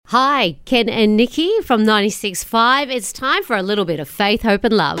Hi, Ken and Nikki from 96.5. It's time for a little bit of faith, hope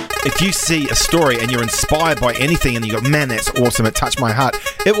and love. If you see a story and you're inspired by anything and you go, man, that's awesome, it touched my heart,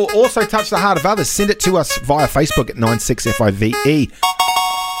 it will also touch the heart of others. Send it to us via Facebook at 96FIVE.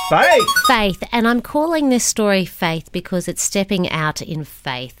 Faith. And I'm calling this story Faith because it's stepping out in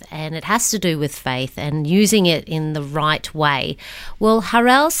faith, and it has to do with faith and using it in the right way. Well,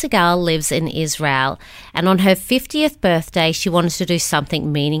 Harel Segal lives in Israel, and on her 50th birthday, she wanted to do something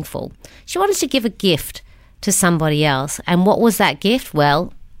meaningful. She wanted to give a gift to somebody else. And what was that gift?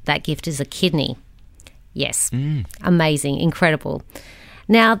 Well, that gift is a kidney. Yes. Amazing. Incredible.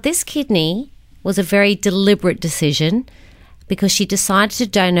 Now, this kidney was a very deliberate decision, because she decided to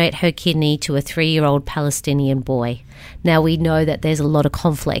donate her kidney to a 3-year-old Palestinian boy. Now, we know that there's a lot of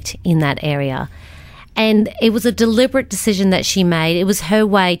conflict in that area. And it was a deliberate decision that she made. It was her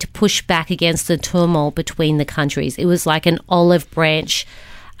way to push back against the turmoil between the countries. It was like an olive branch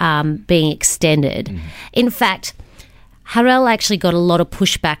being extended. In fact, Harel actually got a lot of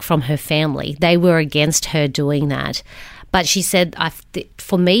pushback from her family. They were against her doing that. But she said,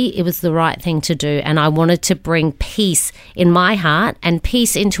 for me, it was the right thing to do, and I wanted to bring peace in my heart and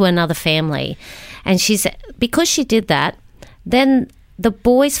peace into another family. And she said, because she did that, then the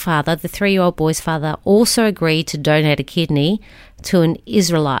boy's father, the 3-year-old boy's father, also agreed to donate a kidney to an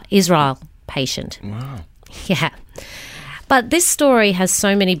Israel patient. Wow. Yeah. But this story has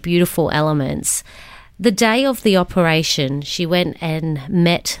so many beautiful elements. The day of the operation, she went and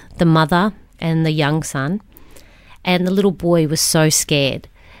met the mother and the young son. And the little boy was so scared.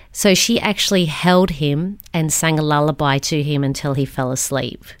 So she actually held him and sang a lullaby to him until he fell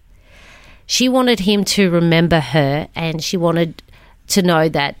asleep. She wanted him to remember her, and she wanted to know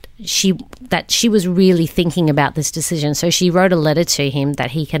that she was really thinking about this decision. So she wrote a letter to him that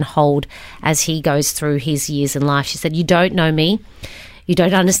he can hold as he goes through his years in life. She said, "You don't know me. You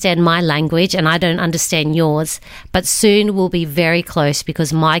don't understand my language, and I don't understand yours, but soon we'll be very close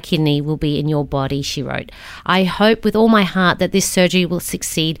because my kidney will be in your body," she wrote. "I hope with all my heart that this surgery will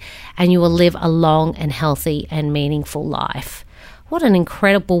succeed and you will live a long and healthy and meaningful life." What an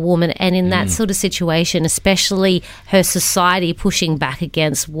incredible woman. And in that sort of situation, especially her society pushing back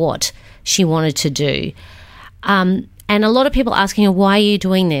against what she wanted to do. And a lot of people asking her, "Why are you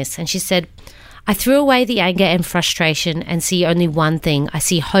doing this?" And she said, "I threw away the anger and frustration and see only one thing. I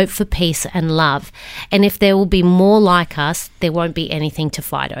see hope for peace and love. And if there will be more like us, there won't be anything to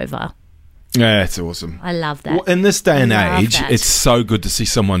fight over." Yeah, that's awesome. I love that. Well, in this day and age, it's so good to see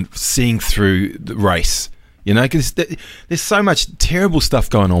someone seeing through the race. You know, because there's so much terrible stuff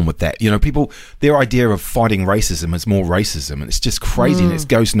going on with that. You know, people, their idea of fighting racism is more racism, and it's just crazy and it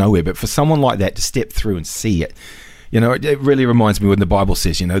goes nowhere. But for someone like that to step through and see it, you know, it really reminds me when the Bible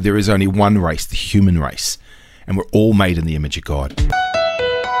says, you know, there is only one race, the human race, and we're all made in the image of God.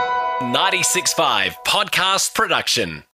 96.5 Podcast Production.